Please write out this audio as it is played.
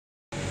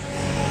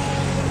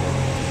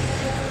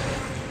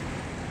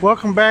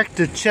Welcome back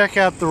to Check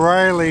Out the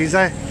Rileys.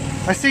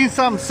 I seen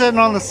something sitting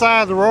on the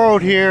side of the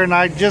road here and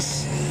I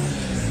just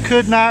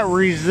could not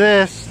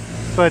resist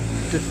but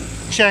to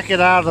check it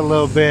out a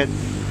little bit.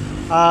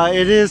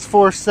 It is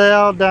for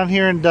sale down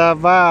here in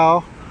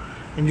Davao,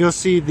 and you'll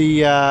see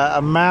the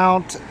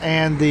amount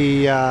and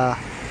the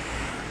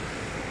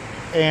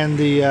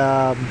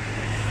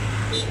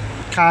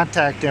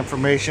contact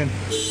information.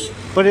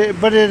 But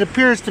it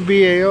appears to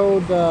be a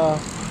old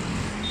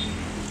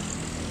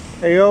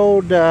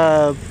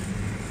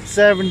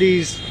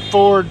 70s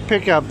Ford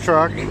pickup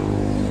truck.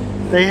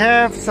 They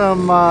have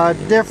some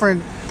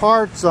different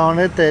parts on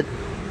it that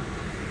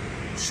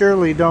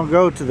surely don't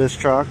go to this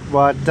truck,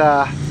 but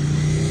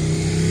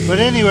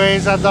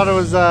anyways, I thought it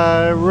was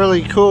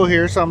really cool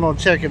here, so I'm gonna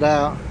check it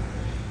out.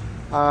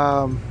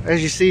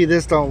 As you see,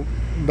 this don't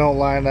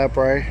line up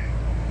right,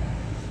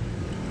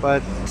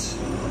 but let's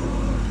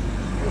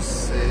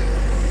see.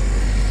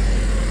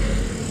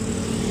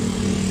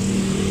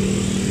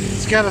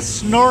 It's got a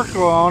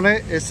snorkel on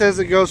it. It says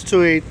it goes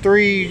to a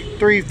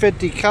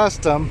 350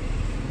 custom,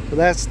 so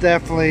that's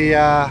definitely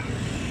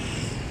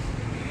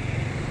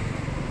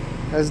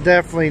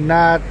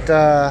not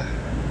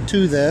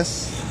to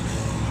this.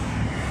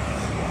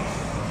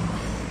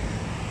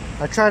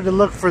 I tried to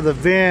look for the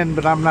VIN,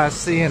 but I'm not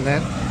seeing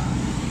it.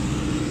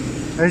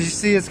 As you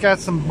see, it's got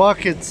some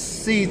bucket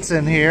seats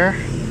in here,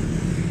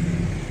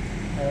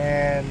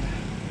 and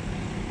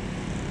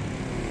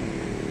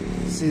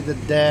see the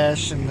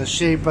dash and the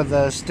shape of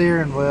the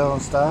steering wheel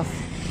and stuff.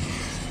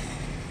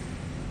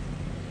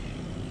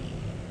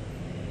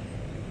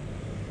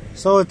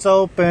 So it's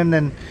open,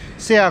 and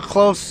see how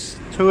close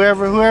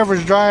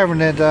whoever's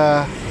driving it,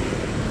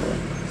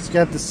 it's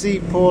got the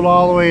seat pulled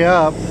all the way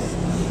up.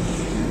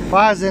 If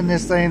I was in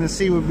this thing, the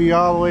seat would be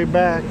all the way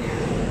back.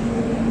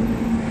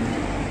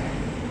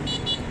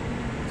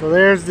 So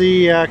there's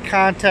the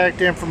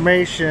contact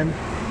information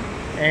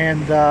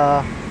and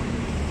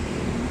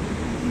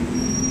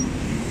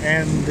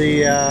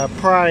the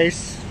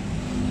price.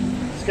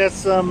 It's got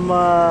some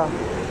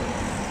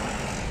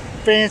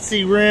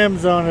fancy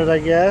rims on it, I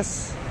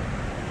guess,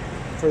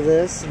 for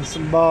this, and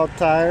some ball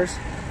tires.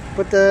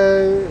 But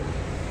the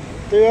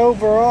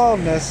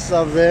overallness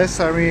of this,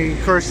 I mean,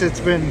 of course, it's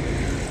been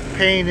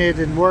painted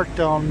and worked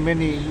on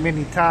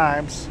many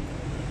times.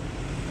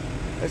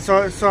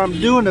 So I'm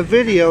doing a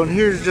video, and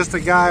here's just a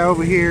guy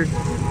over here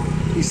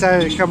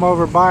decided to come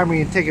over by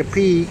me and take a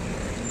pee.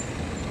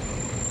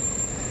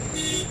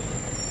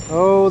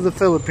 Oh, the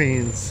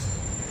Philippines.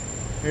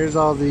 Here's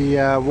all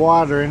the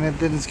water in it.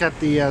 Then it's got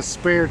the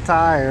spare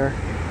tire,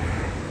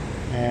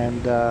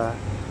 and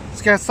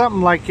it's got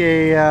something like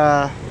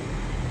a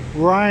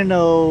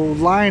rhino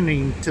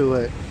lining to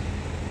it.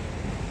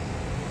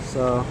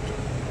 So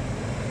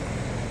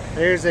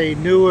there's a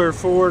newer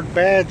Ford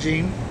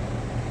badging,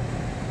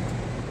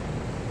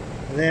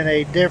 and then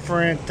a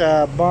different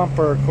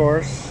bumper, of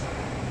course.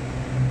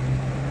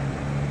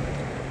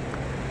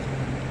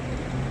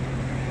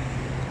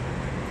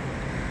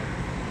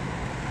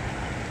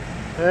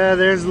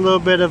 There's a little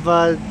bit of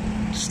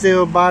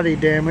steel body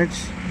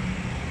damage.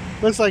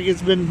 Looks like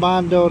it's been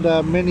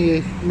bondoed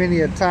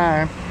many a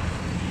time.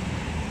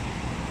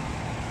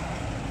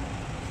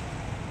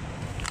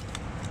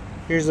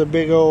 Here's a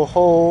big old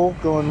hole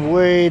going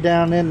way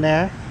down in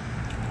there.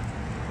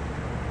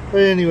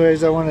 But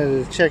anyways, I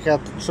wanted to check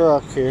out the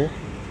truck here.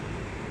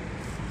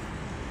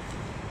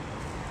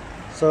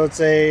 So it's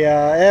a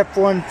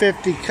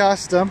F150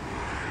 custom.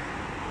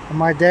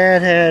 My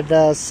dad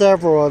had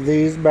several of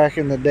these back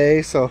in the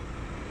day, so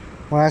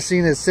when I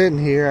seen it sitting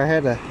here, I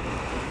had to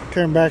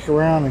turn back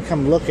around and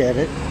come look at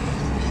it.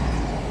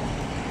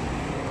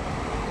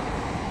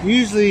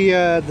 Usually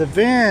the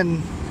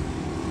VIN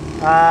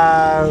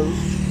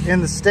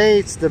in the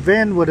States, the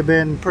VIN would have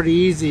been pretty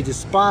easy to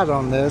spot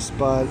on this,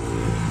 but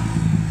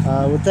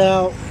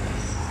without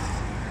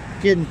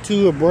getting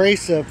too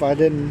abrasive, I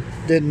didn't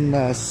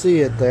see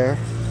it there.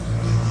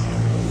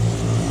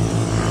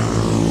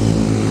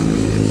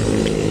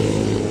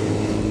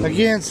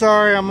 Again,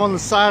 sorry, I'm on the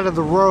side of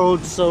the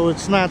road, so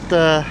it's not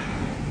the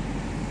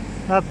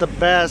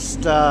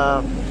best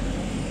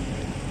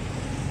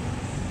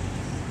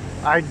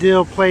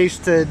ideal place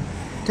to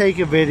take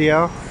a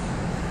video.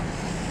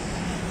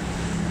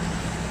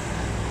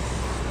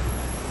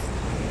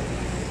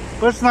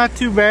 But it's not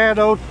too bad.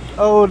 Old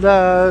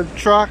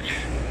truck.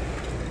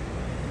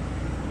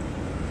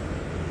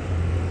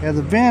 Yeah,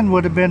 the VIN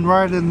would have been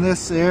right in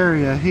this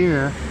area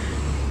here.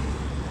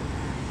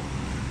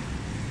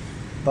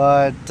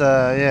 But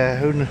yeah,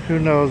 who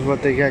knows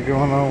what they got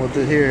going on with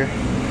it here.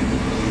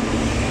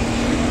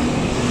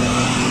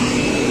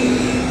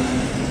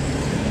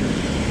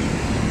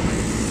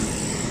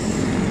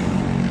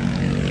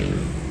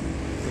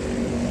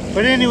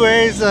 But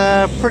anyways,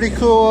 pretty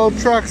cool old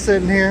truck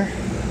sitting here.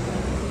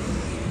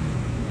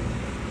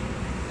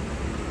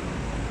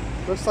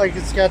 Looks like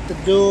it's got the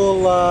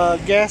dual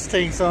gas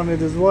tanks on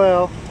it as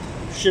well.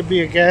 Should be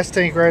a gas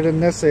tank right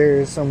in this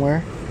area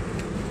somewhere.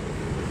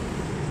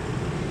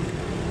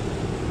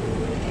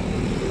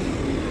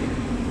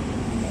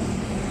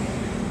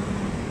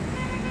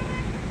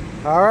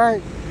 All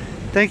right.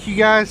 Thank you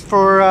guys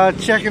for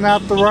checking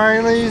out the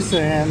Rileys,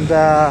 and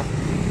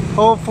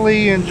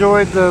hopefully you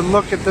enjoyed the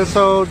look at this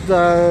old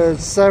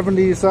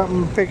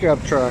 70-something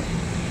pickup truck.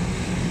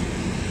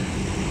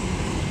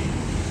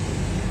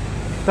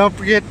 Don't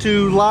forget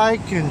to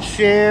like and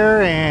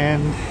share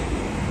and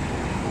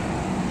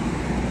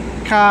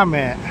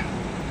comment.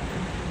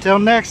 Till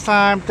next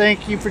time,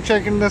 thank you for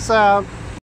checking this out.